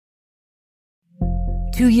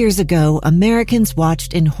2 years ago, Americans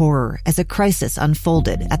watched in horror as a crisis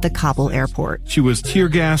unfolded at the Kabul airport. She was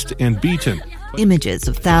tear-gassed and beaten. Images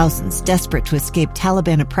of thousands desperate to escape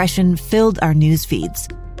Taliban oppression filled our news feeds.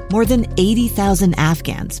 More than 80,000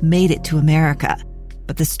 Afghans made it to America.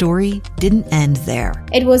 But the story didn't end there.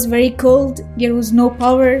 It was very cold. There was no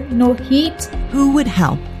power, no heat. Who would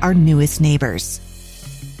help our newest neighbors?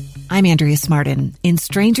 I'm Andrea Smartin. In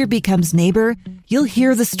Stranger Becomes Neighbor, you'll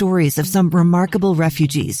hear the stories of some remarkable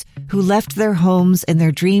refugees who left their homes and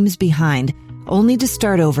their dreams behind, only to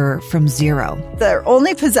start over from zero. Their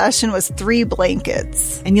only possession was 3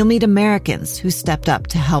 blankets. And you'll meet Americans who stepped up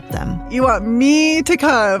to help them. You want me to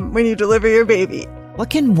come when you deliver your baby. What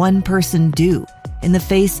can one person do in the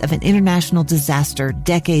face of an international disaster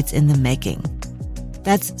decades in the making?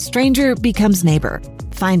 That's Stranger Becomes Neighbor.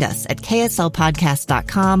 Find us at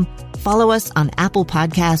kslpodcast.com. Follow us on Apple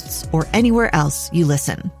Podcasts or anywhere else you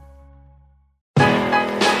listen. We're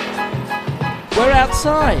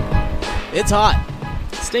outside. It's hot.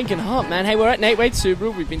 Stinking hot, man. Hey, we're at Nate Wade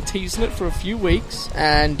Subaru. We've been teasing it for a few weeks,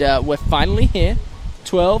 and we're finally here.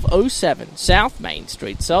 1207 South Main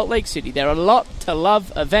Street, Salt Lake City. There are a lot to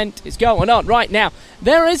love event is going on right now.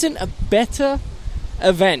 There isn't a better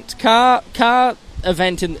event, car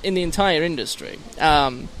event in the entire industry.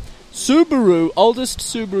 Subaru, oldest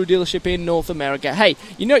Subaru dealership in North America. Hey,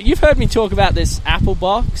 you know, you've heard me talk about this Apple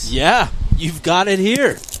box. Yeah, you've got it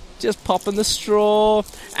here. Just popping the straw.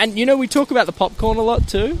 And, you know, we talk about the popcorn a lot,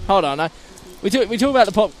 too. Hold on. We talk about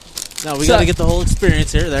the pop... No, we got to get the whole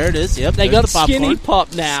experience here. There it is. Yep. They got the Skinny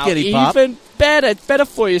Pop now. Skinny Pop. Even better. It's better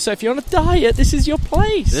for you. So if you're on a diet, this is your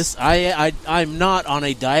place. I'm not on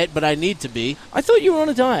a diet, but I need to be. I thought you were on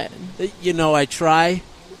a diet. You know, I try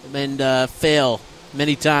and fail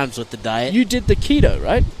many times with the diet. You did the keto,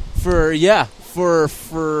 right? For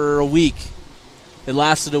a week. It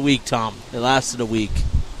lasted a week, Tom. It lasted a week.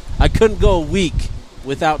 I couldn't go a week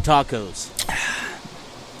without tacos.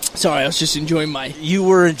 Sorry, I was just enjoying my... You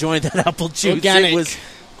were enjoying that apple juice. Organic. It was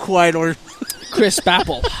quite... crisp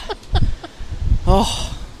apple.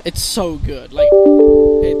 Oh, it's so good. Like,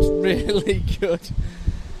 it's really good.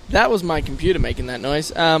 That was my computer making that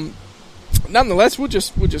noise. Nonetheless, we'll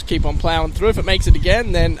just keep on plowing through. If it makes it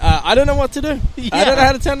again, then I don't know what to do. Yeah. I don't know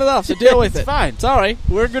how to turn it off, so deal with it. It's fine. Sorry.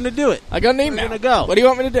 We're going to do it. I got an email. We're going to go. What do you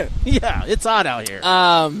want me to do? Yeah, it's hot out here.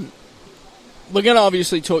 We're going to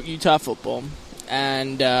obviously talk Utah football,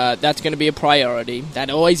 and that's going to be a priority. That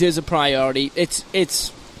always is a priority. It's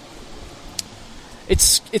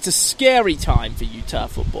a scary time for Utah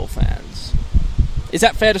football fans. Is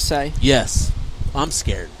that fair to say? Yes. I'm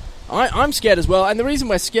scared. I'm scared as well, and the reason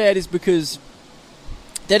we're scared is because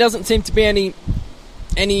there doesn't seem to be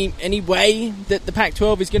any way that the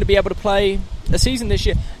Pac-12 is going to be able to play a season this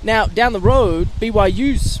year. Now, down the road,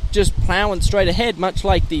 BYU's just plowing straight ahead, much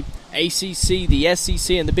like the ACC, the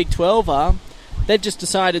SEC, and the Big 12 are. They've just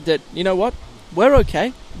decided that, you know what, we're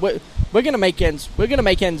okay. We're going to make ends. We're going to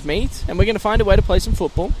make ends meet, and we're going to find a way to play some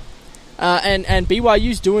football. And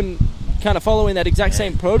BYU's kind of following that exact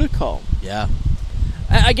same protocol. Yeah.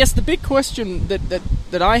 I guess the big question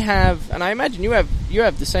that I have, and I imagine you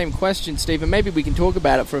have the same question, Steve, and maybe we can talk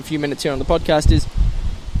about it for a few minutes here on the podcast, is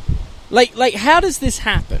like how does this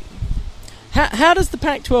happen? How does the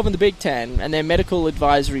Pac-12 and the Big Ten and their medical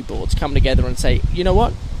advisory boards come together and say, you know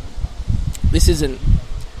what, this isn't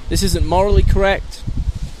morally correct,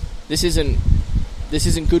 this isn't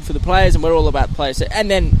good for the players, and we're all about players,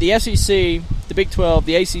 and then the SEC, the Big 12,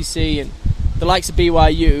 the ACC, and the likes of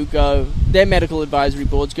BYU go, their medical advisory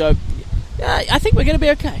boards go, I think we're going to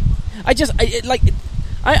be okay.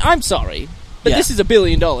 I'm sorry, but This is $1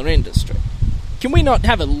 billion industry. Can we not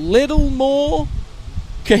have a little more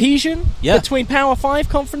cohesion between Power 5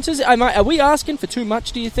 conferences? Are we asking for too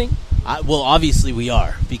much, do you think? Well, obviously we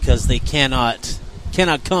are, because they cannot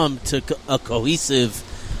come to a cohesive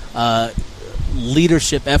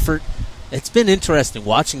leadership effort. It's been interesting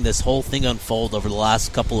watching this whole thing unfold over the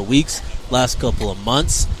last couple of weeks, last couple of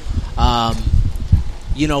months.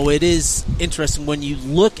 It is interesting when you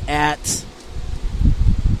look at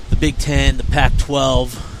the Big Ten, the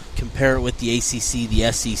Pac-12, compare it with the ACC, the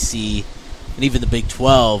SEC, and even the Big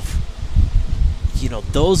 12.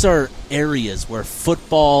 Those are areas where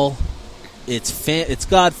football, it's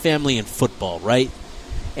God, family, and football, right?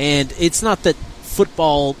 And it's not that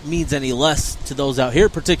football means any less to those out here,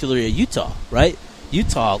 particularly at Utah, right?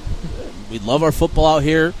 Utah, we love our football out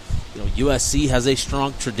here. USC has a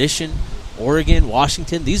strong tradition. Oregon,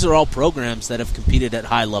 Washington, these are all programs that have competed at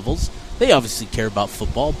high levels. They obviously care about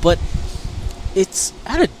football, but it's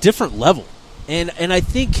at a different level. And I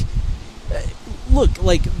think look,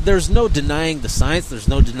 like, there's no denying the science, there's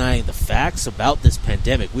no denying the facts about this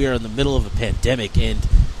pandemic. We are in the middle of a pandemic, and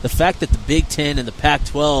the fact that the Big Ten and the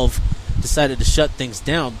Pac-12 decided to shut things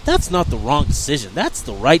down, that's not the wrong decision. That's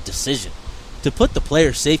the right decision. To put the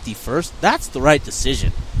player safety first, that's the right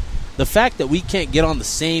decision. The fact that we can't get on the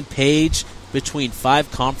same page between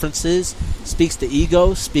 5 conferences speaks to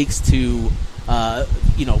ego, speaks to,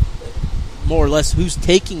 more or less who's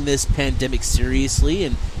taking this pandemic seriously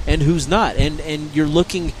and who's not. And you're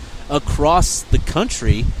looking across the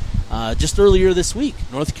country. Just earlier this week,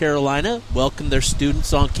 North Carolina welcomed their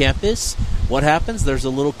students on campus. What happens? There's a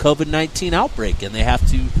little COVID-19 outbreak, and they have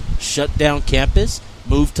to shut down campus,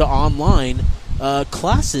 move to online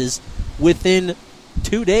classes within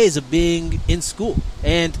 2 days of being in school.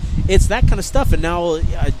 And it's that kind of stuff. And now,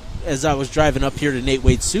 as I was driving up here to Nate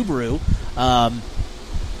Wade Subaru,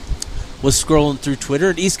 was scrolling through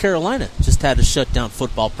Twitter, and East Carolina just had to shut down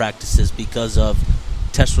football practices because of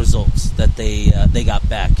test results that they got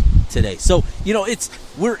back today. So,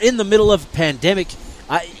 we're in the middle of a pandemic.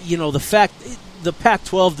 The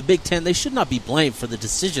Pac-12, the Big Ten, they should not be blamed for the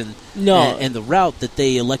decision and the route that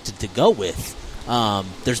they elected to go with.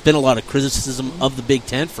 There's been a lot of criticism of the Big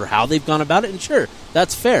Ten for how they've gone about it, and sure,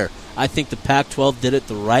 that's fair. I think the Pac-12 did it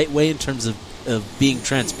the right way in terms of being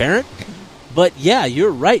transparent. But, yeah,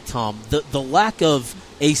 you're right, Tom. The lack of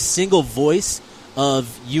a single voice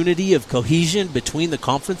of unity, of cohesion between the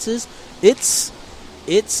conferences,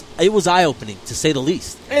 it was eye-opening, to say the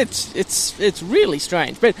least. It's really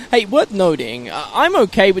strange. But, hey, worth noting, I'm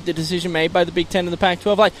okay with the decision made by the Big Ten and the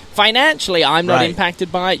Pac-12. Like, financially, I'm not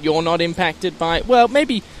impacted by it. You're not impacted by it. Well,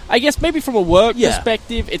 maybe from a work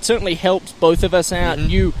perspective, it certainly helps both of us out. Mm-hmm.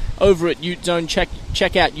 You, over at Ute Zone, check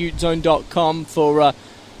out utezone.com for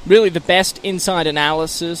really the best inside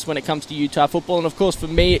analysis when it comes to Utah football. And, of course, for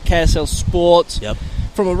me at KSL Sports,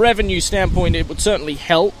 from a revenue standpoint, it would certainly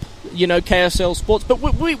help, KSL Sports. But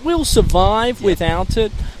we'll survive without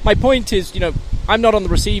it. My point is, I'm not on the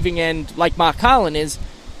receiving end like Mark Harlan is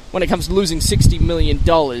when it comes to losing $60 million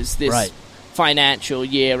this financial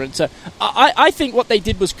year. And so I think what they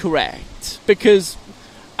did was correct because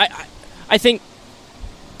I think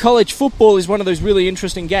college football is one of those really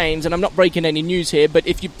interesting games, and I'm not breaking any news here, but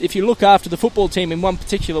if you look after the football team in one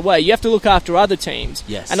particular way, you have to look after other teams.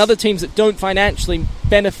 Yes. And other teams that don't financially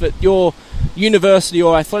benefit your university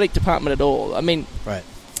or athletic department at all. I mean,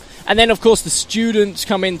 and then, of course, the students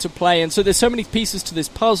come into play, and so there's so many pieces to this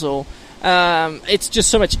puzzle. It's just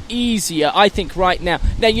so much easier, I think, right now.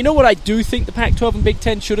 Now, you know what I do think the Pac-12 and Big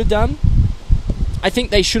Ten should have done? I think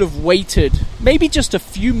they should have waited maybe just a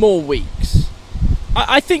few more weeks.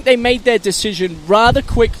 I think they made their decision rather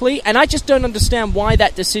quickly, and I just don't understand why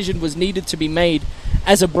that decision was needed to be made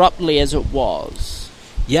as abruptly as it was.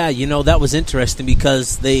 Yeah, that was interesting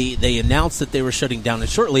because they announced that they were shutting down, and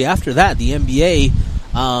shortly after that, the NBA,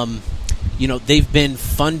 they've been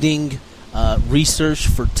funding research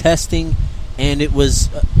for testing, and it was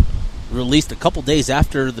released a couple days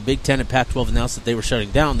after the Big Ten and Pac-12 announced that they were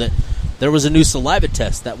shutting down that there was a new saliva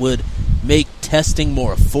test that would make testing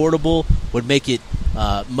more affordable, would make it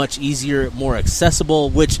much easier, more accessible,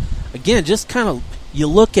 which, again, just kind of, you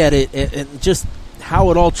look at it and just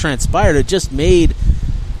how it all transpired, it just made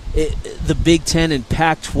the Big Ten and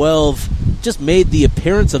Pac-12 just made the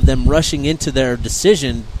appearance of them rushing into their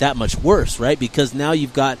decision that much worse, right? Because now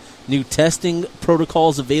you've got new testing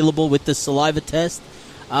protocols available with the saliva test.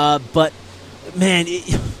 But, man,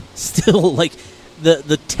 still, like,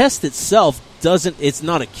 the test itself it's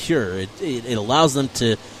not a cure. It allows them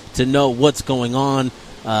to know what's going on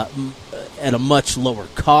at a much lower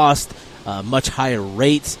cost, much higher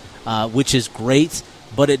rate, which is great,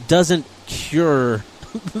 but it doesn't cure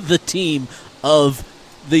the team of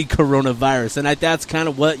the coronavirus. And that's kind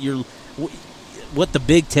of what the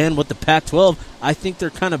Big Ten, what the Pac-12, I think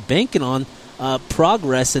they're kind of banking on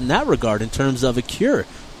progress in that regard in terms of a cure.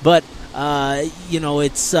 But,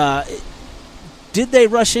 it's did they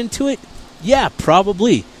rush into it? Yeah,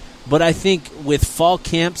 probably. But I think with fall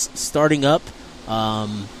camps starting up,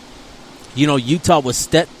 Utah was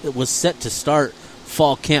set to start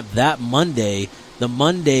fall camp that Monday, the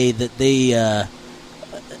Monday that they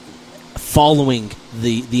following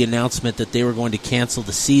the announcement that they were going to cancel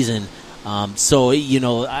the season.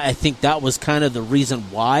 I think that was kind of the reason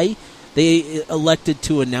why they elected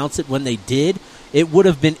to announce it when they did. It would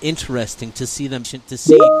have been interesting to see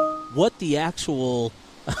what the actual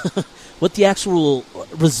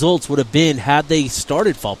results would have been had they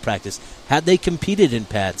started fall practice, had they competed in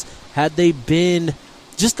pads, had they been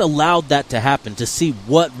just allowed that to happen, to see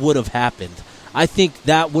what would have happened. I think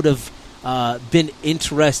that would have been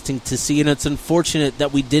interesting to see, and it's unfortunate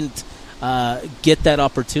that we didn't get that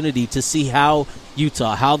opportunity to see how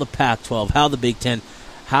Utah, how the Pac-12, how the Big Ten,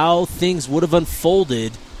 how things would have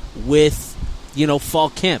unfolded with, fall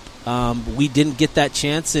camp. We didn't get that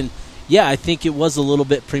chance, and I think it was a little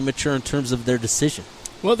bit premature in terms of their decision.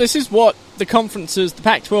 Well, this is what the conferences, the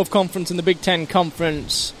Pac-12 conference and the Big Ten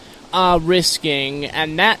conference, are risking,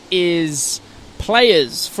 and that is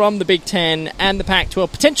players from the Big Ten and the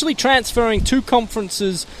Pac-12 potentially transferring to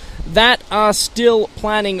conferences that are still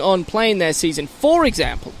planning on playing their season. For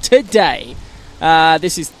example, today,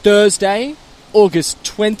 this is Thursday, August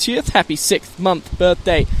 20th. Happy 6th month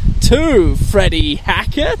birthday to Freddie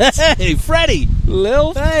Hackett. Hey, Freddie!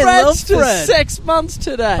 Lil Fred's just 6 months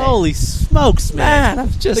today. Holy smokes, man! I'm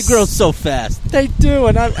just, they grow so fast. They do,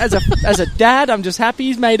 and as a dad, I'm just happy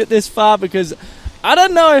he's made it this far, because I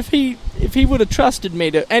don't know if he would have trusted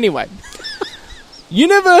me to. Anyway,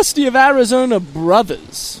 University of Arizona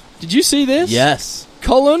brothers. Did you see this? Yes.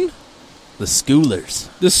 Colin? The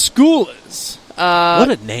Schoolers. The Schoolers.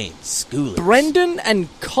 What a name, Schoolers. Brendan and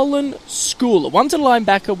Colin Schooler. One's a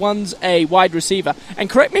linebacker, one's a wide receiver. And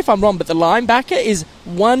correct me if I'm wrong, but the linebacker is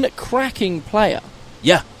one cracking player.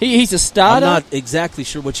 Yeah. He's a starter. I'm not exactly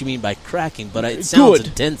sure what you mean by cracking, but it sounds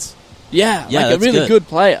intense. Yeah, like a really good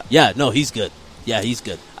player. Yeah, no, he's good. Yeah, he's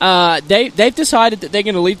good. They've decided that they're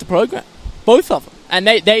going to leave the program. Both of them. And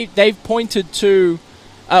they've pointed to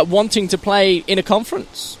wanting to play in a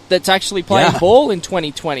conference that's actually playing ball in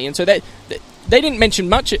 2020. And so they didn't mention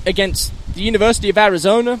much against the University of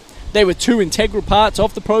Arizona. They were two integral parts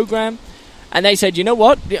of the program. And they said, you know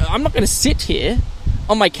what? I'm not going to sit here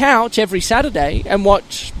on my couch every Saturday and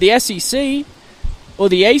watch the SEC or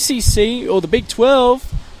the ACC or the Big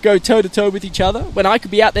 12 go toe-to-toe with each other when I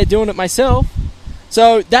could be out there doing it myself.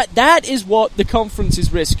 So that is what the conference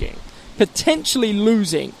is risking. Potentially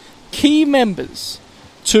losing key members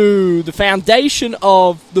to the foundation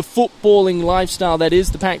of the footballing lifestyle that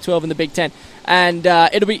is the Pac-12 and the Big Ten. And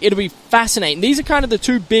it'll be fascinating. These are kind of the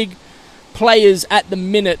two big players at the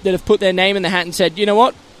minute that have put their name in the hat and said, you know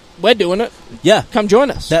what, we're doing it. Yeah. Come join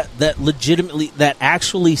us. That legitimately, that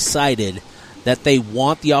actually cited that they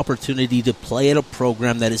want the opportunity to play at a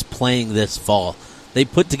program that is playing this fall. They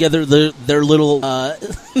put together their little,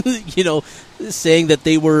 saying that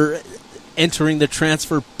they were entering the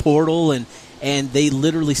transfer portal, and they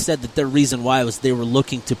literally said that their reason why was they were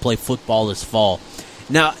looking to play football this fall.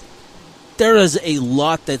 Now, there is a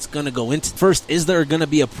lot that's going to go into. First, is there going to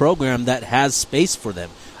be a program that has space for them?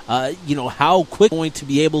 How quick going to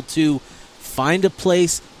be able to find a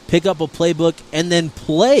place, pick up a playbook, and then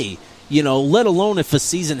play, let alone if a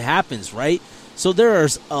season happens, right? So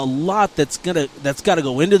there's a lot that's got to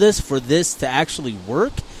go into this for this to actually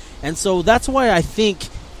work. And so that's why I think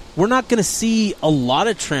we're not going to see a lot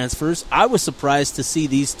of transfers. I was surprised to see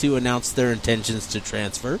these two announce their intentions to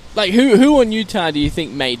transfer. Like, who on Utah do you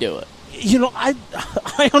think may do it? I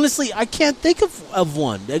honestly, I can't think of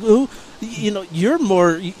one. Who, you're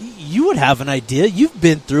more, you would have an idea. You've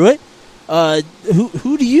been through it.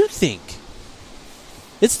 Who do you think?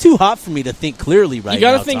 It's too hot for me to think clearly right now. You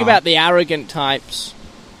got to think about the arrogant types.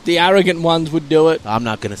 The arrogant ones would do it. I'm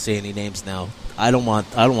not going to say any names now. I don't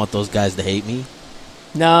want those guys to hate me.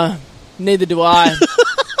 No, neither do I.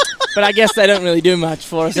 But I guess they don't really do much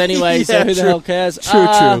for us anyway, so who the hell cares?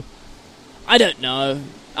 True. I don't know.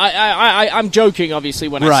 I'm joking, obviously,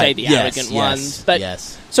 when I say the arrogant ones. But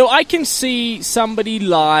so I can see somebody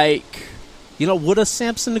like... would a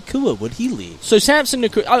Samson Nacua, would he leave? So Samson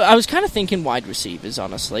Nacua... I was kind of thinking wide receivers,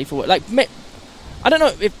 honestly. I don't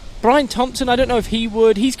know if Brian Thompson, I don't know if he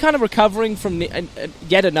would. He's kind of recovering from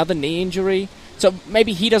yet another knee injury. So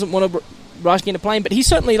maybe he doesn't want to rush into playing, but he's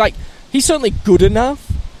certainly good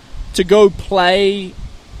enough to go play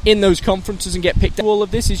in those conferences and get picked up. All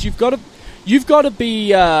of this is you've got to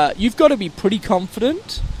be pretty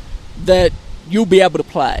confident that you'll be able to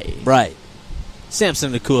play. Right.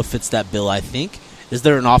 Samson Nacua fits that bill, I think. Is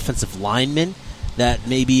there an offensive lineman that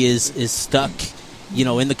maybe is stuck,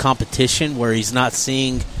 in the competition where he's not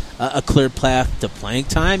seeing a clear path to playing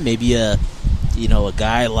time? Maybe a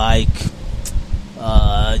guy like,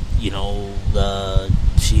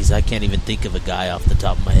 I can't even think of a guy off the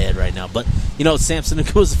top of my head right now. But, Samson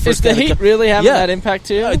Nacua's the first Is the Heat really having that impact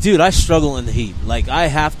to you? Dude, I struggle in the Heat. I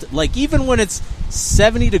have to, even when it's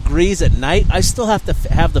 70 degrees at night, I still have to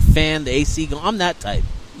have the fan, the AC going. I'm that type.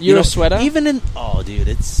 You're a sweater? Dude,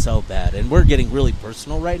 it's so bad. And we're getting really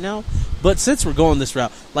personal right now. But since we're going this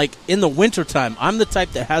route, in the wintertime, I'm the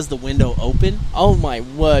type that has the window open. Oh, my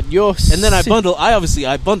word. And then I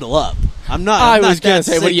bundle up. I'm not. I was going to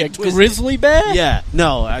say, what are you, grizzly bear? Yeah.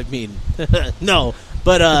 No, I mean, no.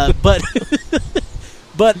 But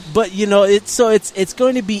But it's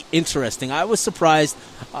going to be interesting. I was surprised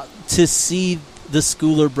to see the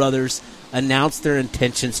Schooler brothers announce their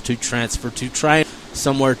intentions to transfer to try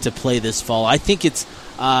somewhere to play this fall. I think it's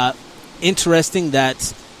interesting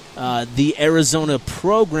that the Arizona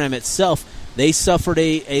program itself, they suffered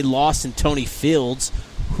a loss in Tony Fields,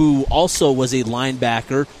 who also was a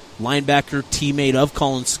linebacker teammate of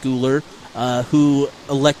Colin Schooler, who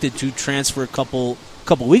elected to transfer a couple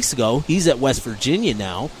weeks ago. He's at West Virginia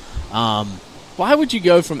now. Why would you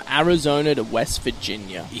go from Arizona to West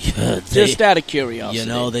Virginia? Just out of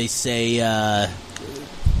curiosity. They say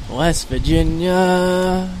West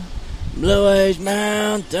Virginia, Blue Ridge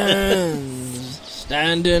Mountains,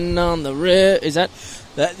 standing on the river. Is that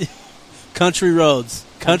Country Roads?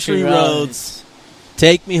 Country Roads.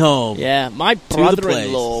 Take me home. Yeah, my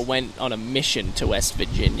brother-in-law went on a mission to West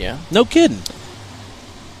Virginia. No kidding.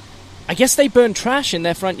 I guess they burn trash in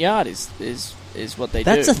their front yard is what they do.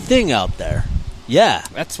 That's a thing out there. Yeah.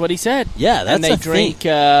 That's what he said. Yeah, that's a thing. And they drink,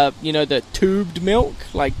 the tubed milk,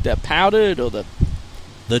 like the powdered or the...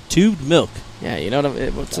 The tubed milk. Yeah, you know what I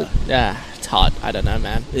mean? It's hot. I don't know,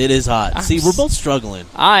 man. It is hot. See, we're both struggling.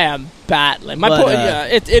 I am battling.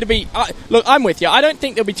 It'll be... look, I'm with you. I don't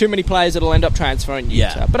think there'll be too many players that'll end up transferring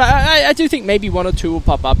Utah. Yeah. But I do think maybe one or two will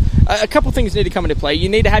pop up. A couple things need to come into play. You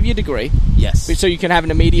need to have your degree. Yes. So you can have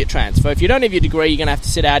an immediate transfer. If you don't have your degree, you're going to have to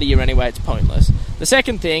sit out a year anyway. It's pointless. The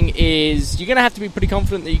second thing is you're going to have to be pretty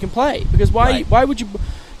confident that you can play. Because why would you...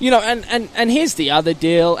 and here's the other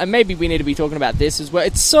deal, and maybe we need to be talking about this as well.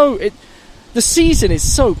 The season is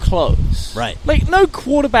so close. Right. Like, no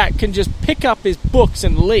quarterback can just pick up his books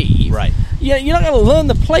and leave. Right. You're not going to learn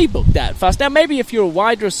the playbook that fast. Now, maybe if you're a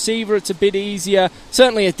wide receiver, it's a bit easier.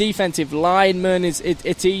 Certainly a defensive lineman,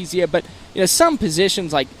 it's easier. But, some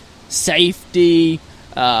positions like safety,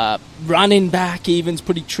 running back even's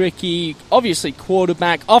pretty tricky. Obviously,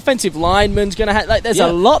 quarterback. Offensive lineman's going to have... there's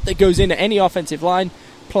a lot that goes into any offensive line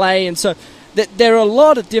play, and so... There are a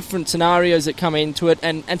lot of different scenarios that come into it,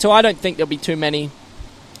 and so I don't think there'll be too many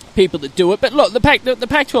people that do it. But look, the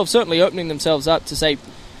Pac-12 certainly opening themselves up to say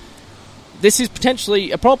this is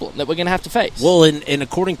potentially a problem that we're going to have to face. Well, and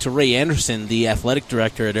according to Ray Anderson, the athletic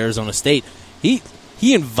director at Arizona State, he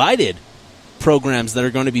invited programs that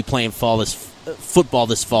are going to be playing football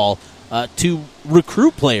this fall to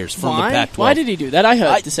recruit players from the Pac-12. Why did he do that? I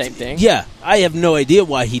heard the same thing. Yeah, I have no idea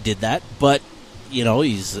why he did that, but...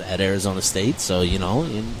 he's at Arizona State, so,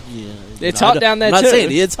 it's hot down there, too. I'm not saying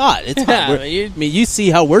it's hot. It's hot. You see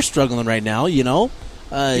how we're struggling right now, You just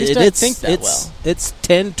don't think that well. It's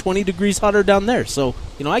 10, 20 degrees hotter down there, so,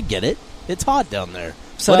 I get it. It's hot down there.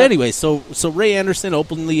 So, but anyway, so Ray Anderson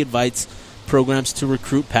openly invites programs to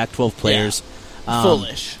recruit Pac-12 players. Yeah.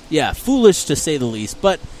 Foolish. Yeah, foolish to say the least.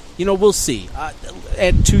 But, we'll see.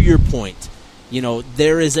 And to your point,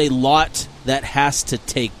 there is a lot that has to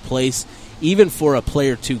take place. Even for a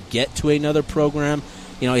player to get to another program,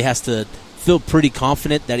 he has to feel pretty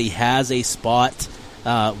confident that he has a spot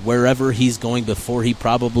wherever he's going before he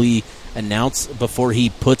before he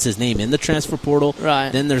puts his name in the transfer portal. Right.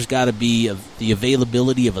 Then there's got to be the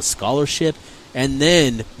availability of a scholarship. And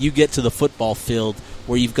then you get to the football field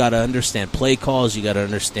where you've got to understand play calls, you got to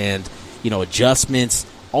understand, adjustments.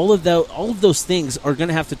 All of those things are going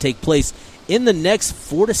to have to take place in the next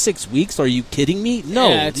 4 to 6 weeks. Are you kidding me? No,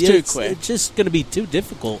 it's too quick. It's just going to be too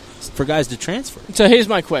difficult for guys to transfer. So here's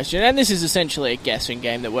my question, and this is essentially a guessing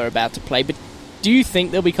game that we're about to play, but do you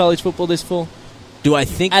think there'll be college football this fall? Do I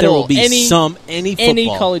think there will be any football? Any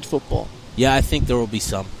college football? Yeah, I think there will be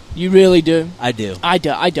some. You really do? I do. I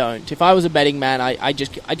don't. If I was a betting man, I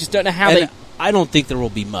just don't know how they... I don't think there will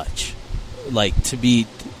be much.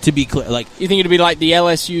 To be clear, you think it'll be like the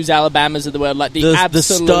LSU's, Alabamas of the world, like the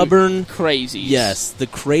absolute stubborn crazies? Yes, the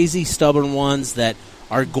crazy, stubborn ones that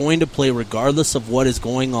are going to play regardless of what is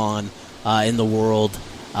going on in the world.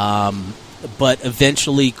 But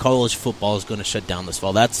eventually, college football is going to shut down this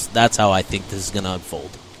fall. That's how I think this is going to unfold.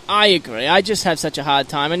 I agree. I just have such a hard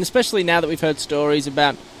time, and especially now that we've heard stories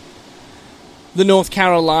about the North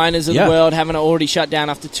Carolinas of the world having already shut down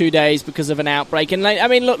after 2 days because of an outbreak. And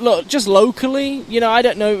look, just locally, I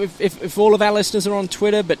don't know if all of our listeners are on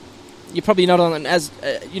Twitter, but you're probably not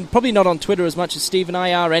on Twitter as much as Steve and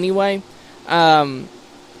I are anyway.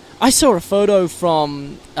 I saw a photo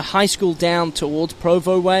from a high school down towards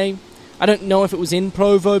Provo way. I don't know if it was in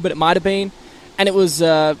Provo, but it might have been. And it was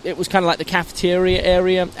kind of like the cafeteria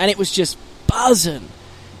area, and it was just buzzing,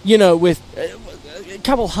 with a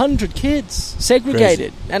couple hundred kids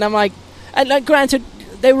segregated. Crazy. And I'm like, granted,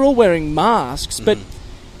 they were all wearing masks, but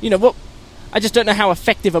I just don't know how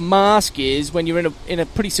effective a mask is when you're in a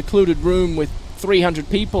pretty secluded room with 300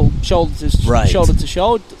 people shoulder to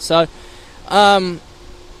shoulder. So, I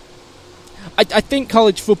think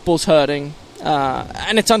college football's hurting,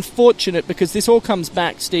 and it's unfortunate because this all comes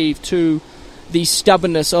back, Steve, to the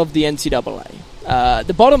stubbornness of the NCAA.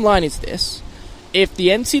 The bottom line is this: if the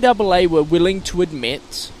NCAA were willing to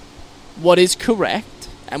admit what is correct,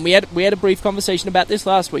 and we had a brief conversation about this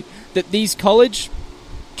last week, that these college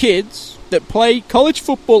kids that play college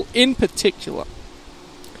football in particular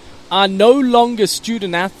are no longer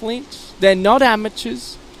student athletes, they're not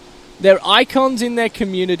amateurs, they're icons in their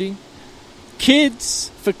community. Kids,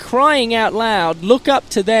 for crying out loud, look up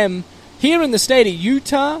to them here in the state of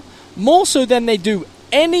Utah more so than they do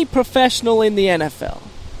any professional in the NFL.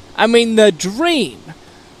 I mean, the dream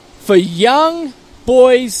for young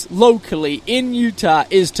boys locally in Utah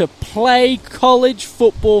is to play college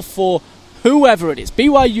football for whoever it is,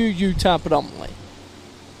 BYU, Utah predominantly.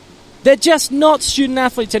 They're just not student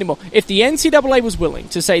athletes anymore. If the NCAA was willing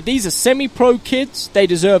to say these are semi-pro kids, they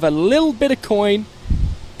deserve a little bit of coin,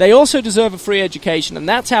 they also deserve a free education, and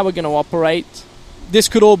that's how we're going to operate, this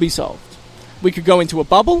could all be solved. We could go into a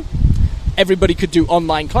bubble. Everybody could do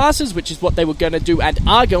online classes, which is what they were going to do and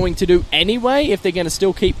are going to do anyway if they're going to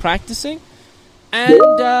still keep practicing.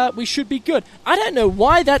 And we should be good. I don't know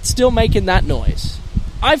why that's still making that noise.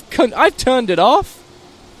 I've turned it off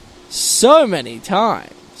so many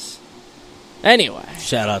times. Anyway.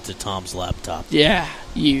 Shout out to Tom's laptop. Yeah,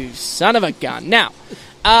 you son of a gun. Now,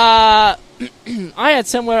 I had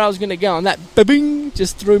somewhere I was going to go, and that ba-bing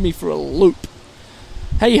just threw me for a loop.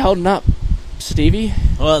 How you holding up, Stevie?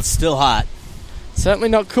 Well, it's still hot. Certainly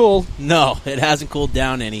not cool. No, it hasn't cooled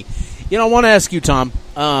down any. I want to ask you, Tom.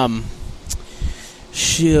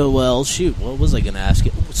 Shoot, what was I going to ask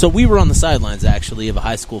you? So we were on the sidelines, actually, of a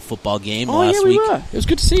high school football game last week. Were. It was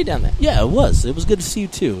good to see you down there. Yeah, it was. It was good to see you,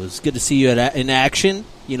 too. It was good to see you in action,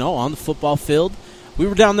 on the football field. We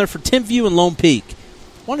were down there for Timpview and Lone Peak.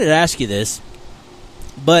 I wanted to ask you this,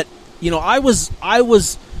 but, I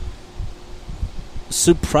was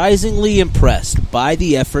surprisingly impressed by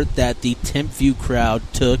the effort that the Timpview crowd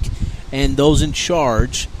took and those in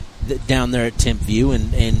charge down there at Timpview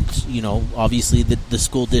and obviously the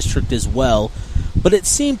school district as well. But it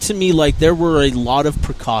seemed to me like there were a lot of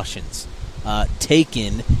precautions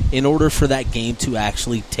taken in order for that game to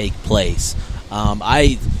actually take place.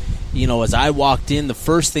 As I walked in, the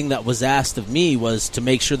first thing that was asked of me was to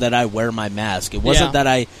make sure that I wear my mask. It wasn't that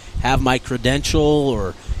I have my credential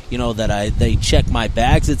or that they check my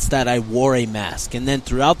bags. It's that I wore a mask. And then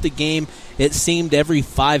throughout the game, it seemed every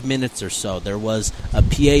 5 minutes or so there was a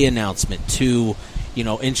PA announcement to,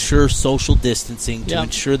 ensure social distancing, to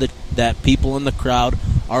ensure that people in the crowd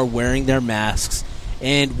are wearing their masks.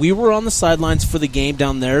 And we were on the sidelines for the game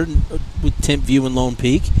down there with Timpview and Lone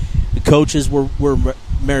Peak. The coaches were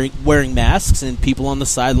wearing masks, and people on the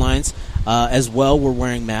sidelines as well were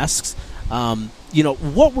wearing masks.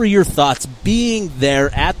 What were your thoughts being there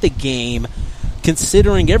at the game,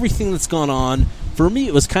 considering everything that's gone on? For me,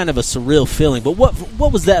 it was kind of a surreal feeling. But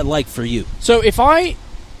what was that like for you? So if I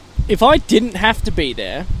didn't have to be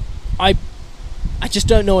there, I just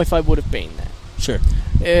don't know if I would have been there. Sure.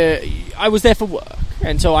 I was there for work,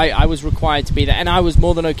 and so I was required to be there, and I was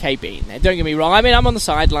more than okay being there. Don't get me wrong. I mean, I'm on the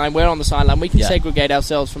sideline. We're on the sideline. We can segregate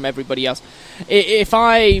ourselves from everybody else. If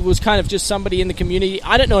I was kind of just somebody in the community,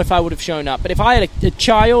 I don't know if I would have shown up. But if I had a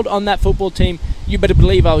child on that football team, you better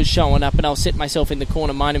believe I was showing up, and I'll sit myself in the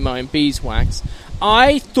corner minding my own beeswax.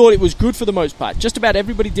 I thought it was good for the most part. Just about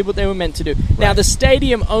everybody did what they were meant to do. Right. Now, the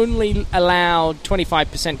stadium only allowed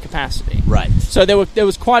 25% capacity. Right. So there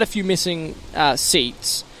was quite a few missing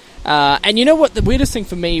seats. And you know what the weirdest thing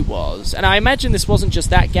for me was, and I imagine this wasn't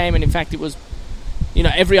just that game, and in fact it was,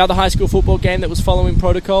 every other high school football game that was following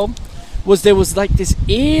protocol, was there was like this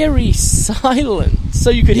eerie silence.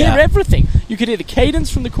 So you could hear everything. You could hear the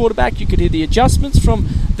cadence from the quarterback, you could hear the adjustments from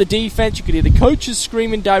the defense, you could hear the coaches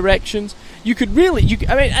screaming directions. You could really,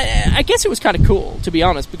 I guess it was kind of cool, to be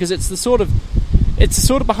honest, because it's the sort of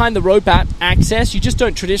behind the rope access you just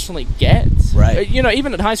don't traditionally get. Right.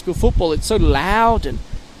 Even at high school football, it's so loud, and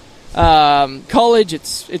college,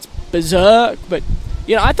 it's berserk, but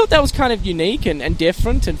I thought that was kind of unique and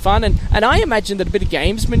different and fun, and I imagine that a bit of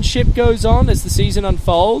gamesmanship goes on as the season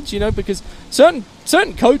unfolds, because certain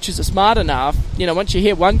coaches are smart enough, once you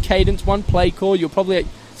hear one cadence, one play call, you'll probably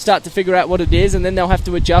start to figure out what it is, and then they'll have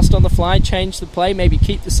to adjust on the fly, change the play, maybe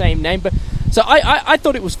keep the same name. But so I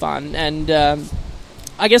thought it was fun, and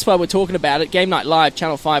I guess while we're talking about it, Game Night Live,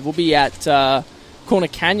 Channel 5, will be at Corner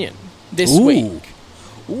Canyon this week.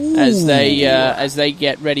 Ooh. As they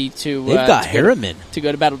get ready to... They've got Harriman. To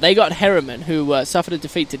go to battle. They got Harriman, who suffered a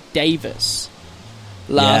defeat to Davis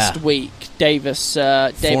last week. Davis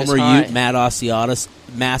former High. Ute Matt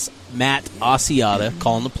Asiata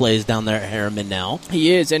calling the plays down there at Harriman now.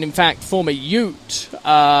 He is, and in fact, former Ute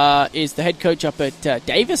is the head coach up at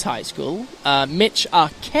Davis High School, Mitch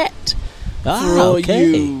Arquette.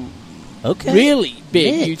 You really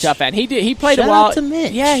big Mitch. Utah fan. He played Shout a while. out to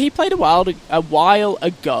Mitch. Yeah, he played a while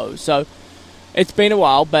ago. So it's been a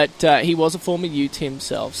while, but he was a former Ute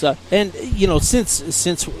himself. So, and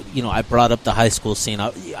since I brought up the high school scene,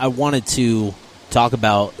 I wanted to talk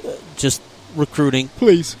about just recruiting.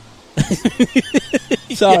 Please.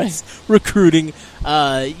 Sorry. Yes, recruiting.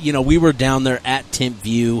 We were down there at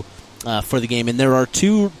Timpview for the game, and there are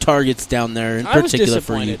 2 targets down there in particular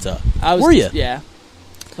for Utah. Were you? Yeah.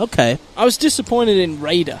 Okay. I was disappointed in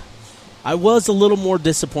Raider. I was a little more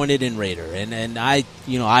disappointed in Raider, and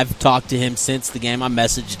I've talked to him since the game. I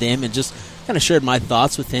messaged him and just kind of shared my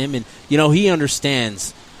thoughts with him, and he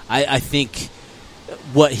understands. I think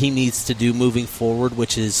what he needs to do moving forward,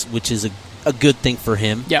 which is a good thing for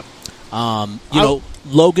him. Yep.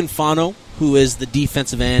 Logan Fano, who is the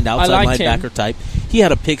defensive end, outside linebacker type, he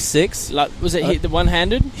had a pick 6. Was it the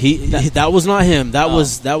one-handed? That was not him. That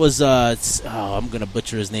was I'm going to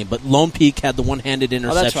butcher his name, but Lone Peak had the one-handed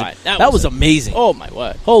interception. Oh, that's right. That was amazing. Oh my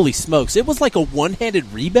word! Holy smokes! It was like a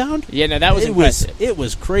one-handed rebound. Yeah, no, that was impressive. It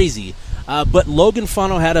was crazy. But Logan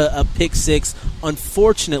Fano had a pick 6.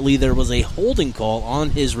 Unfortunately, there was a holding call on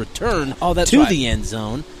his return to the end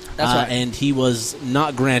zone. That's right. And he was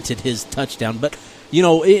not granted his touchdown. But,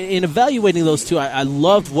 in evaluating those 2, I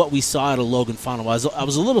loved what we saw out of Logan Fano. I was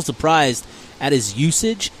a little surprised at his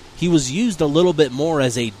usage. He was used a little bit more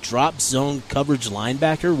as a drop zone coverage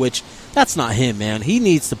linebacker, which that's not him, man. He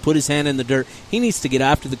needs to put his hand in the dirt. He needs to get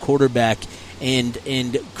after the quarterback and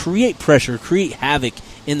create pressure, create havoc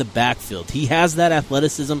in the backfield. He has that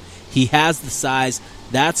athleticism. He has the size.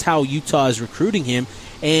 That's how Utah is recruiting him.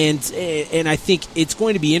 And I think it's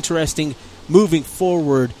going to be interesting moving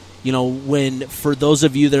forward, when for those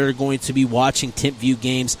of you that are going to be watching Timpview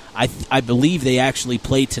games, I believe they actually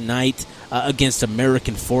play tonight against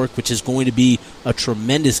American Fork, which is going to be a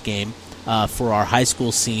tremendous game for our high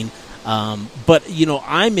school scene. But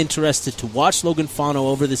I'm interested to watch Logan Fano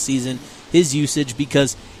over the season, his usage,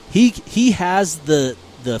 because he has the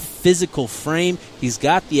physical frame, he's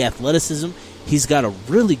got the athleticism. He's got a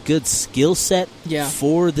really good skill set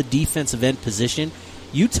for the defensive end position.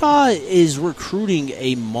 Utah is recruiting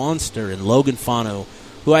a monster in Logan Fano,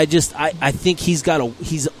 who I think he's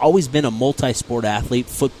always been a multi-sport athlete,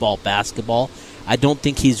 football, basketball. I don't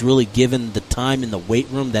think he's really given the time in the weight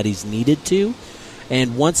room that he's needed to.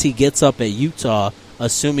 And once he gets up at Utah,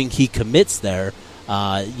 assuming he commits there,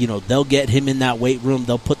 they'll get him in that weight room.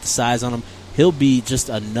 They'll put the size on him. He'll be just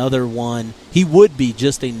another one. He would be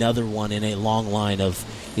just another one in a long line of,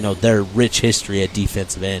 their rich history at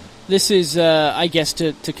defensive end. This is, I guess,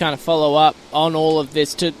 to kind of follow up on all of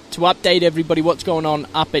this, to update everybody what's going on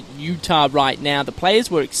up at Utah right now. The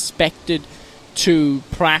players were expected to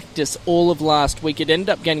practice all of last week. It ended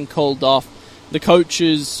up getting called off. The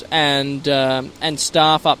coaches and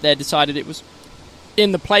staff up there decided it was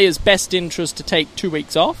in the players' best interest to take 2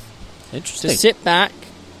 weeks off. Interesting. To sit back,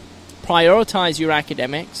 prioritize your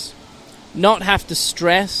academics, not have to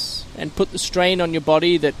stress and put the strain on your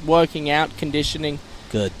body that working out, conditioning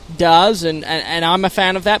does. And I'm a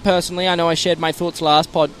fan of that personally. I know I shared my thoughts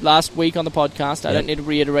last week on the podcast. I don't need to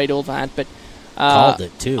reiterate all that, but called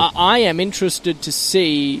it too. I am interested to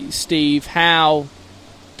see, Steve, how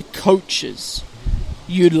the coaches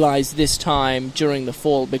utilize this time during the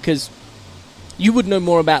fall, because you would know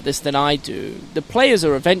more about this than I do. The players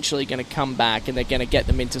are eventually going to come back and they're going to get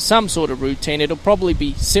them into some sort of routine. It'll probably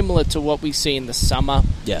be similar to what we see in the summer.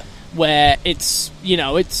 Yeah. Where it's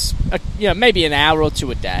maybe an hour or 2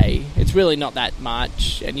 a day. It's really not that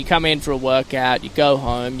much. And you come in for a workout, you go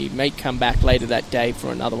home, you may come back later that day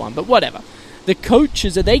for another one. But whatever. The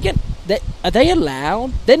coaches, are they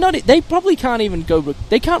allowed? They're not. They probably can't even go.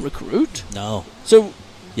 They can't recruit. No. So.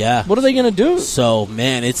 Yeah. What are they going to do? So,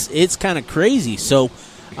 man, it's kind of crazy. So,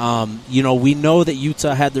 we know that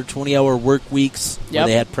Utah had their 20-hour work weeks where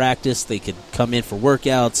they had practice. They could come in for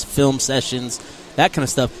workouts, film sessions, that kind of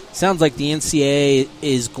stuff. Sounds like the NCAA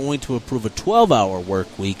is going to approve a 12-hour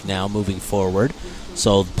work week now moving forward.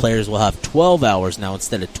 So the players will have 12 hours now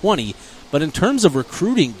instead of 20. But in terms of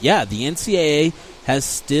recruiting, the NCAA has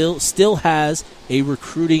still has a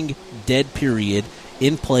recruiting dead period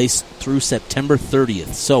in place through September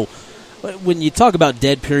 30th. So when you talk about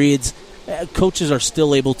dead periods, coaches are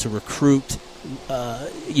still able to recruit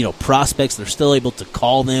prospects. They're still able to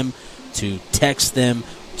call them, to text them,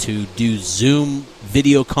 to do Zoom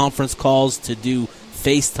video conference calls, to do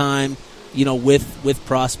FaceTime. with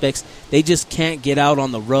prospects. They just can't get out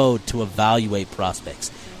on the road to evaluate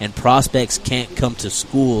prospects. And prospects can't come to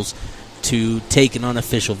schools to take an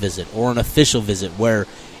unofficial visit or an official visit where,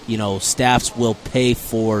 staffs will pay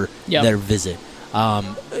for their visit.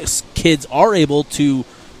 Kids are able to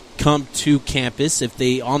come to campus if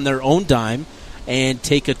they, on their own dime, and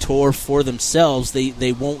take a tour for themselves.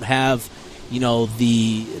 They won't have,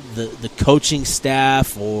 the coaching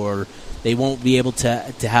staff, or they won't be able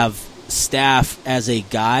to have staff as a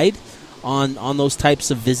guide on those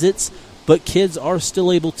types of visits. But kids are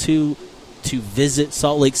still able to visit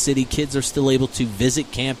Salt Lake City. Kids are still able to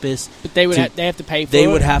visit campus. But they have to pay for it. They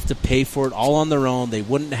would have to pay for it all on their own. They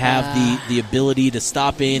wouldn't have the ability to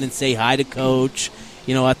stop in and say hi to coach,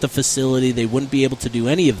 at the facility. They wouldn't be able to do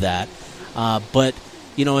any of that. But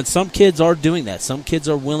and some kids are doing that. Some kids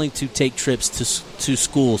are willing to take trips to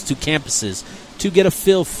schools, to campuses, to get a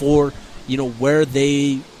feel for, where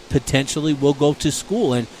they potentially will go to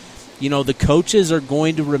school. And, the coaches are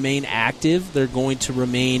going to remain active. They're going to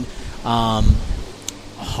remain working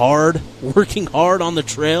hard on the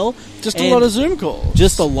trail. Just a lot of Zoom calls.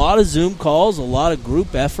 Just a lot of Zoom calls, a lot of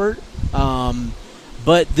group effort.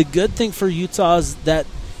 But the good thing for Utah is that,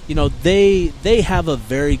 they have a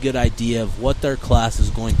very good idea of what their class is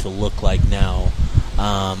going to look like now.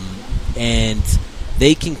 And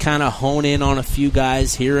they can kind of hone in on a few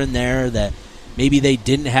guys here and there that maybe they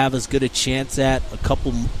didn't have as good a chance at a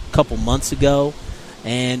couple months ago.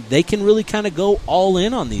 And they can really kind of go all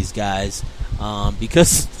in on these guys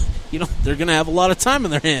because, they're going to have a lot of time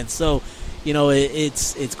in their hands. So,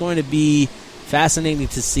 it's going to be fascinating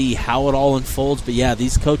to see how it all unfolds. But, yeah,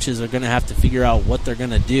 these coaches are going to have to figure out what they're going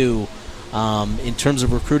to do in terms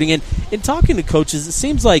of recruiting. And in talking to coaches, it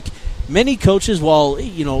seems like many coaches, while,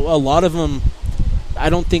 a lot of them, I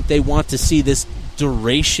don't think they want to see this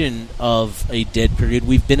duration of a dead period.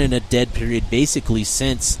 We've been in a dead period basically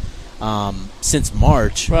since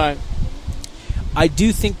March. Right. I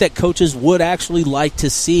do think that coaches would actually like to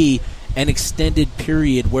see an extended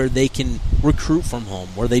period where they can recruit from home,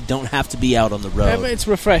 where they don't have to be out on the road. It's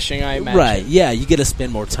refreshing, I imagine. Right, yeah. You get to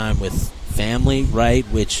spend more time with family, right,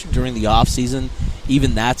 which during the off-season,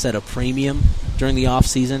 even that's at a premium during the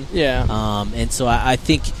off-season. Yeah. And so I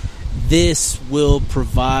think this will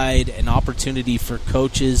provide an opportunity for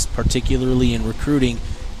coaches, particularly in recruiting,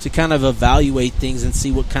 to kind of evaluate things and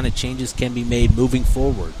see what kind of changes can be made moving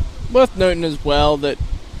forward. Worth noting as well that,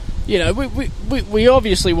 we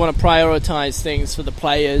obviously want to prioritize things for the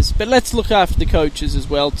players, but let's look after the coaches as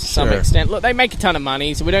well to some extent. Look, they make a ton of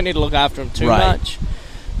money, so we don't need to look after them too much.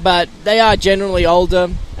 But they are generally older,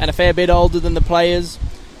 and a fair bit older than the players,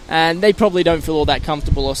 and they probably don't feel all that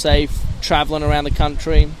comfortable or safe traveling around the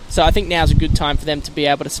country. So I think now's a good time for them to be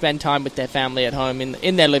able to spend time with their family at home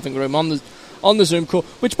in their living room on the Zoom call.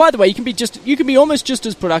 Which, by the way, you can be almost just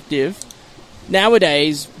as productive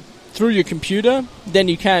nowadays through your computer than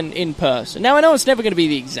you can in person. Now, I know it's never going to be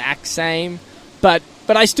the exact same, but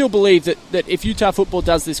I still believe that if Utah football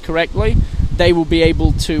does this correctly, they will be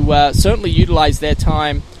able to certainly utilize their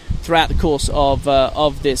time throughout the course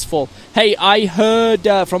of this fall. Hey, I heard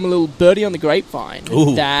from a little birdie on the grapevine.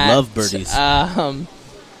 Ooh, that, love birdies.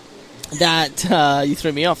 You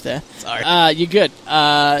threw me off there. Sorry. You're good.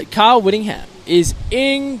 Kyle Whittingham is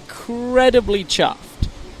incredibly chuffed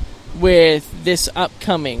with this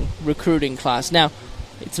upcoming recruiting class. Now,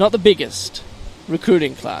 it's not the biggest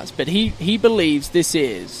recruiting class, but he believes this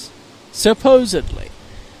is supposedly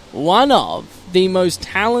one of the most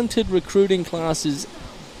talented recruiting classes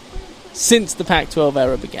since the Pac-12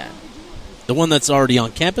 era began. The one that's already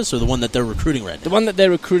on campus or the one that they're recruiting right now? The one that they're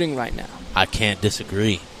recruiting right now. I can't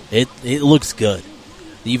disagree. It looks good.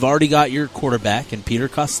 You've already got your quarterback in Peter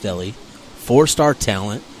Costelli, 4-star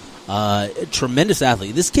talent, tremendous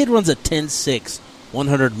athlete. This kid runs a 10.6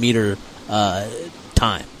 100-meter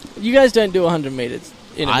time. You guys don't do 100 meters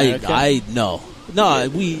in America. No,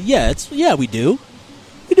 we do.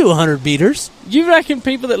 We do 100 meters. Do you reckon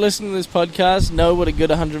people that listen to this podcast know what a good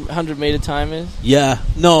 100-meter time is? Yeah.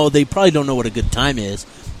 No, they probably don't know what a good time is.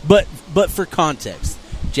 But for context,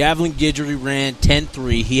 Javelin Guidry ran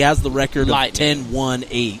 10.3. He has the record of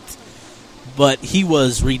 10.18. But he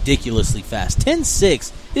was ridiculously fast.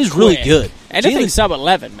 10.6 is really good. Anything sub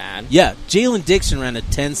 11, man. Yeah. Jalen Dixon ran a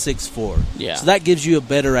 10.64. Yeah. So that gives you a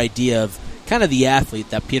better idea of kind of the athlete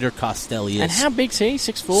that Peter Costelli is. And how big's he?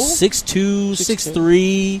 6'4"? 6'2",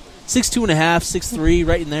 6'3", 6'2 and a half, 6'3",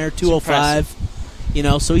 right in there, 205.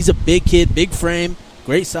 So he's a big kid, big frame,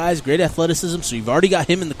 great size, great athleticism. So you've already got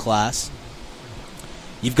him in the class.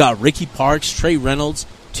 You've got Ricky Parks, Trey Reynolds,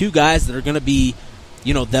 two guys that are going to be,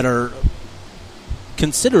 that are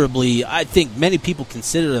considerably. I think many people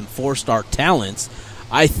consider them 4-star talents.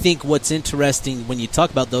 I think what's interesting when you talk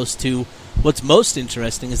about those two, what's most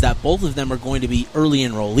interesting is that both of them are going to be early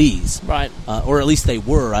enrollees. Right. Or at least they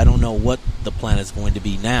were. I don't know what the plan is going to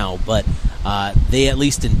be now, but they at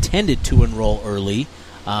least intended to enroll early.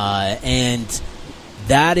 And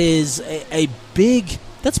that is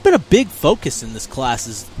that's been a big focus in this class,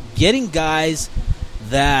 is getting guys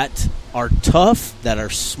that are tough, that are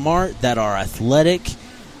smart, that are athletic,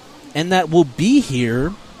 and that will be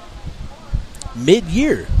here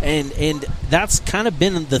mid-year, and that's kind of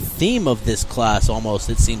been the theme of this class almost,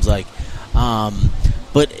 it seems like.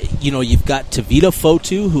 But, you've got Tavita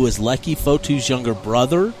Fotu, who is Leki Fotu's younger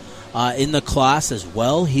brother, in the class as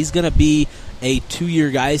well. He's going to be a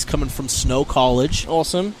 2-year guy. He's coming from Snow College.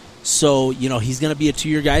 Awesome. So, he's going to be a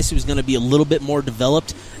 2-year guy, so he's going to be a little bit more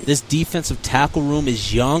developed. This defensive tackle room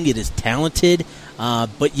is young. It is talented.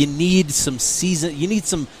 But you need some season. You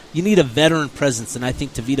need a veteran presence, and I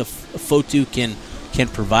think Tavita Fotu can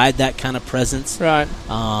provide that kind of presence. Right.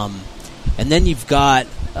 And then you've got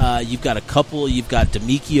a couple. You've got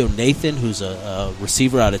Demikio Nathan, who's a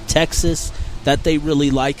receiver out of Texas that they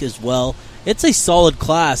really like as well. It's a solid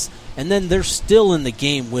class, and then they're still in the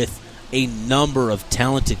game with a number of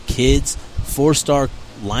talented kids. 4-star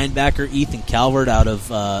linebacker Ethan Calvert out of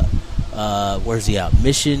where's he out?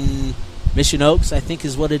 Mission Oaks, I think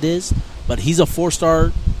is what it is. But he's a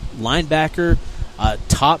 4-star linebacker,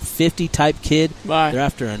 top 50 type kid. Right. They're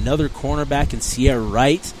after another cornerback in Sierra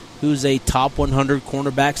Wright, who's a top 100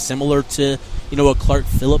 cornerback, similar to a Clark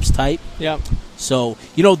Phillips type. Yep. So,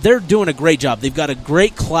 they're doing a great job. They've got a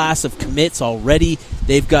great class of commits already.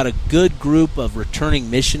 They've got a good group of returning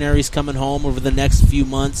missionaries coming home over the next few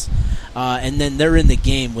months. And then they're in the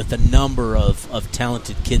game with a number of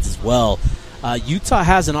talented kids as well. Utah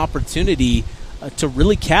has an opportunity to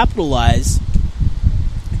really capitalize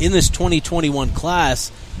in this 2021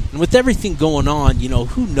 class. And with everything going on,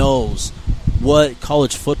 who knows what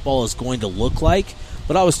college football is going to look like.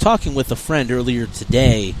 But I was talking with a friend earlier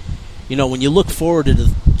today. When you look forward to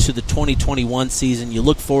the 2021 season, you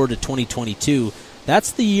look forward to 2022,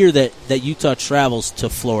 that's the year that Utah travels to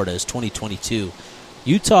Florida, is 2022.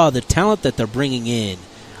 Utah, the talent that they're bringing in,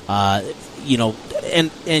 and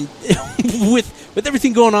with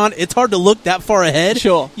everything going on, it's hard to look that far ahead.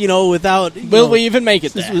 Sure. Without... Will we even make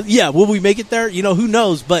it there? Yeah, will we make it there? Who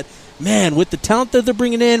knows? But, man, with the talent that they're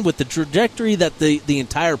bringing in, with the trajectory that the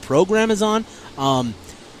entire program is on,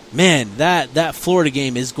 man, that Florida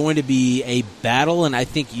game is going to be a battle, and I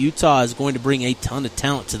think Utah is going to bring a ton of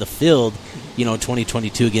talent to the field, in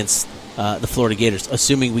 2022 against the Florida Gators,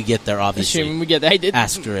 assuming we get there, obviously. Assuming we get there.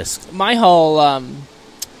 Asterisk. My whole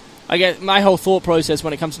thought process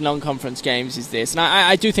when it comes to non-conference games is this, and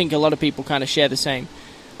I do think a lot of people kind of share the same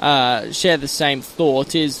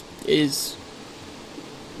thought, is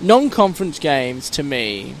non-conference games to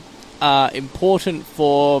me are important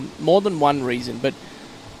for more than one reason, but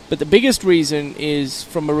the biggest reason is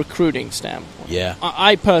from a recruiting standpoint. Yeah,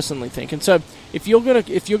 I personally think, and so if you're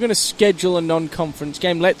gonna schedule a non-conference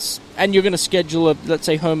game, and you're gonna schedule a, let's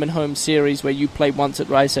say, home and home series where you play once at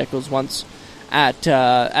Rice Eccles, once at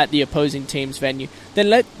the opposing team's venue,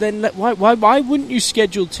 then why wouldn't you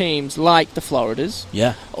schedule teams like the Floridas?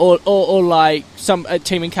 Yeah. Or like a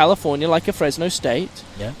team in California, like a Fresno State.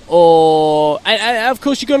 Yeah. And of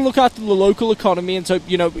course you got to look after the local economy, and so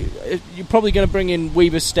you're probably going to bring in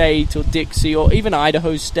Weber State or Dixie or even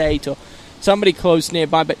Idaho State or somebody close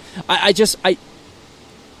nearby. But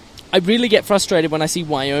I really get frustrated when I see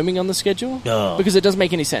Wyoming on the schedule because it doesn't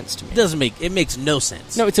make any sense to me. It makes no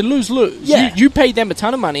sense. No, it's a lose-lose. Yeah. You paid them a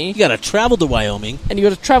ton of money. You got to travel to Wyoming. And you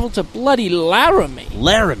got to travel to bloody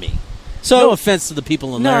Laramie. So, no offense to the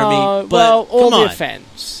people in Laramie, but all come the on.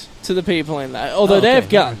 offense to the people in Laramie. Although they have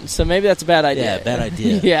guns, so maybe that's a bad idea. Yeah, bad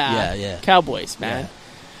idea. Yeah. Cowboys, man. Yeah.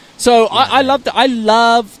 So I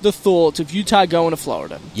love the thought of Utah going to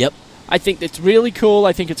Florida. Yep. I think it's really cool.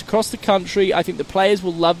 I think it's across the country. I think the players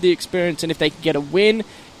will love the experience, and if they can get a win,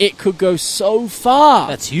 it could go so far.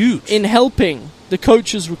 That's huge. In helping the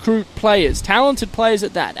coaches recruit players, talented players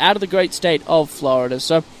at that, out of the great state of Florida.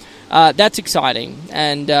 So that's exciting,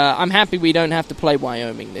 and I'm happy we don't have to play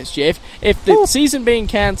Wyoming this year. If the season being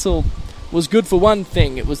cancelled was good for one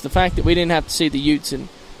thing, it was the fact that we didn't have to see the Utes and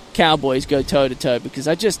Cowboys go toe-to-toe, because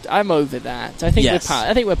I'm over that. I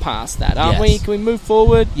think we're past that, aren't we? Can we move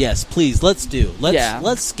forward? Yes, please. Let's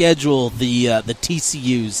schedule the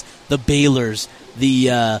TCUs, the Baylors,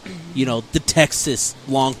 the Texas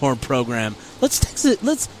Longhorn program. Let's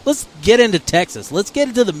get into Texas. Let's get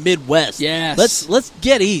into the Midwest. Yes. Let's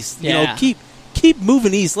get east. Yeah. Keep keep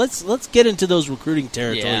moving east. Let's get into those recruiting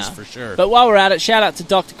territories for sure. But while we're at it, shout out to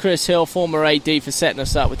Dr. Chris Hill, former AD, for setting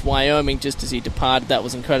us up with Wyoming just as he departed. That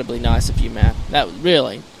was incredibly nice of you, man. That was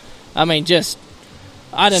really, I mean, just,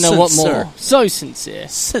 I don't know what more. So sincere.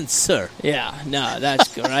 Sincere. Yeah, no,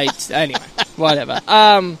 that's great. Anyway, whatever.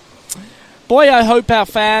 Boy, I hope our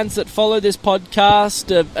fans that follow this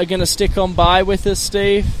podcast are going to stick on by with us,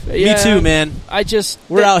 Steve. Me too, man.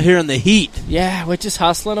 We're out here in the heat. Yeah, we're just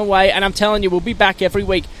hustling away. And I'm telling you, we'll be back every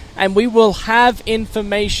week. And we will have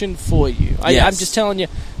information for you. I'm just telling you,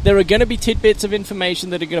 there are going to be tidbits of information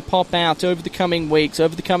that are going to pop out over the coming weeks,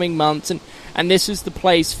 over the coming months. And this is the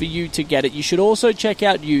place for you to get it. You should also check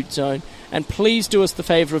out Ute Zone. And please do us the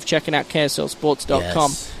favor of checking out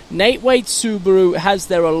KSLSports.com. Yes. Nate Wade Subaru has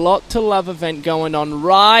their A Lot to Love event going on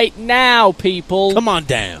right now, people. Come on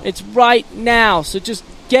down. It's right now. So just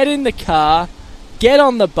get in the car, get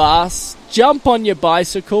on the bus, jump on your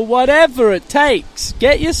bicycle, whatever it takes.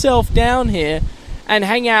 Get yourself down here and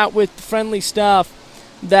hang out with the friendly staff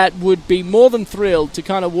that would be more than thrilled to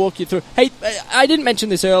kind of walk you through. Hey, I didn't mention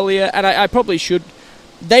this earlier, and I probably should.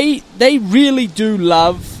 They really do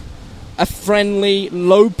love a friendly,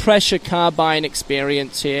 low-pressure car buying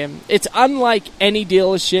experience here. It's unlike any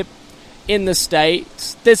dealership in the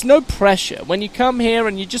States. There's no pressure. When you come here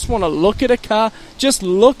and you just want to look at a car, just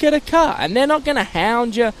look at a car. And they're not going to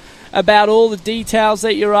hound you about all the details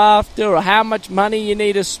that you're after or how much money you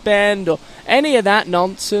need to spend or any of that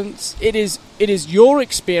nonsense. It is your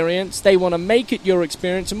experience. They want to make it your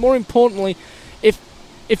experience. And more importantly,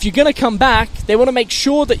 if you're going to come back, they want to make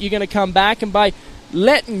sure that you're going to come back, and by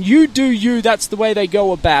letting you do you, that's the way they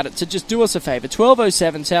go about it. So just do us a favor.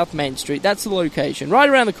 1207 South Main Street, that's the location. Right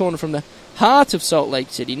around the corner from the heart of Salt Lake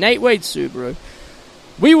City. Nate Wade Subaru.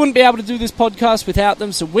 We wouldn't be able to do this podcast without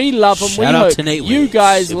them, so we love them. Shout out to Nate Wade. You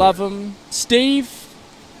guys love them. Steve?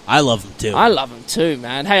 I love them too. I love them too,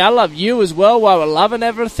 man. Hey, I love you as well while we're loving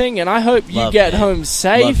everything, and I hope you get home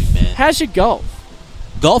safe. Love you, man. How's your golf?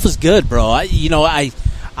 Golf is good, bro.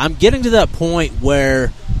 I'm getting to that point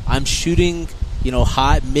where I'm shooting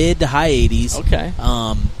mid to high 80s. Okay.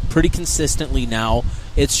 Pretty consistently now.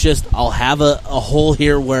 It's just I'll have a hole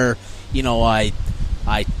here where I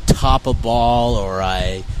top a ball or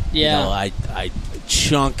I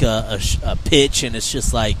chunk a pitch, and it's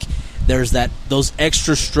just like there's those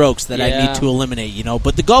extra strokes that I need to eliminate.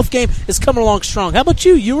 But the golf game is coming along strong. How about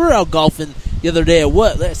you? You were out golfing the other day at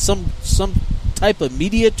what? Some type of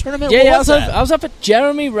media tournament? Yeah, I was up at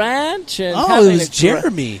Jeremy Ranch. And it was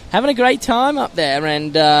Jeremy. Having a great time up there,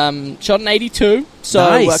 and shot an 82, so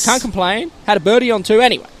nice. Can't complain. Had a birdie on 2.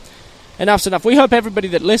 Anyway, enough's enough. We hope everybody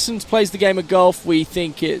that listens plays the game of golf. We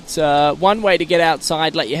think it's one way to get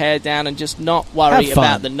outside, let your hair down, and just not worry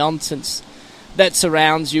about the nonsense that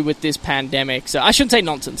surrounds you with this pandemic. So I shouldn't say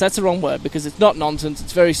nonsense. That's the wrong word, because it's not nonsense.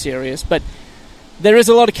 It's very serious, but there is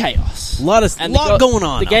a lot of chaos. A lot going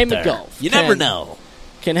on. The game of golf. You never know.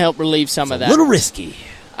 Can help relieve some of that. A little risky.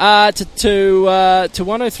 To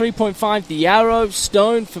 103.5, The Arrow,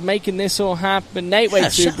 Stone for making this all happen. Nate Wade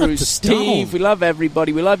Subaru, Steve. Stone. We love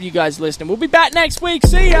everybody. We love you guys listening. We'll be back next week.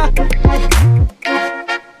 See ya.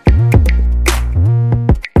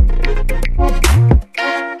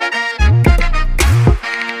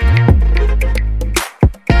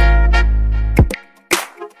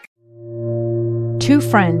 Two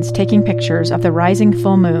friends taking pictures of the rising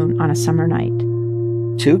full moon on a summer night.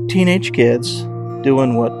 Two teenage kids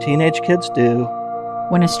doing what teenage kids do.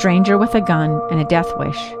 When a stranger with a gun and a death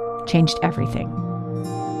wish changed everything.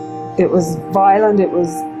 It was violent, it was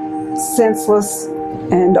senseless,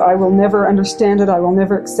 and I will never understand it, I will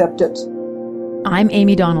never accept it. I'm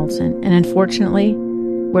Amy Donaldson, and unfortunately,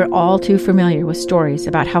 we're all too familiar with stories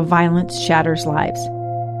about how violence shatters lives.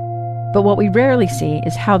 But what we rarely see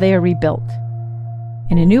is how they are rebuilt.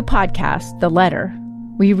 In a new podcast, The Letter,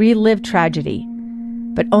 we relive tragedy,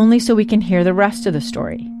 but only so we can hear the rest of the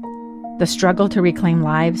story. The struggle to reclaim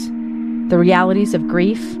lives, the realities of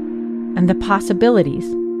grief, and the possibilities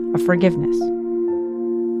of forgiveness.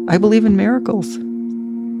 I believe in miracles.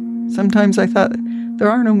 Sometimes I thought,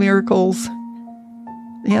 there are no miracles.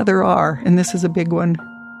 Yeah, there are, and this is a big one.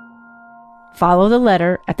 Follow The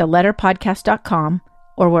Letter at theletterpodcast.com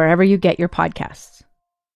or wherever you get your podcasts.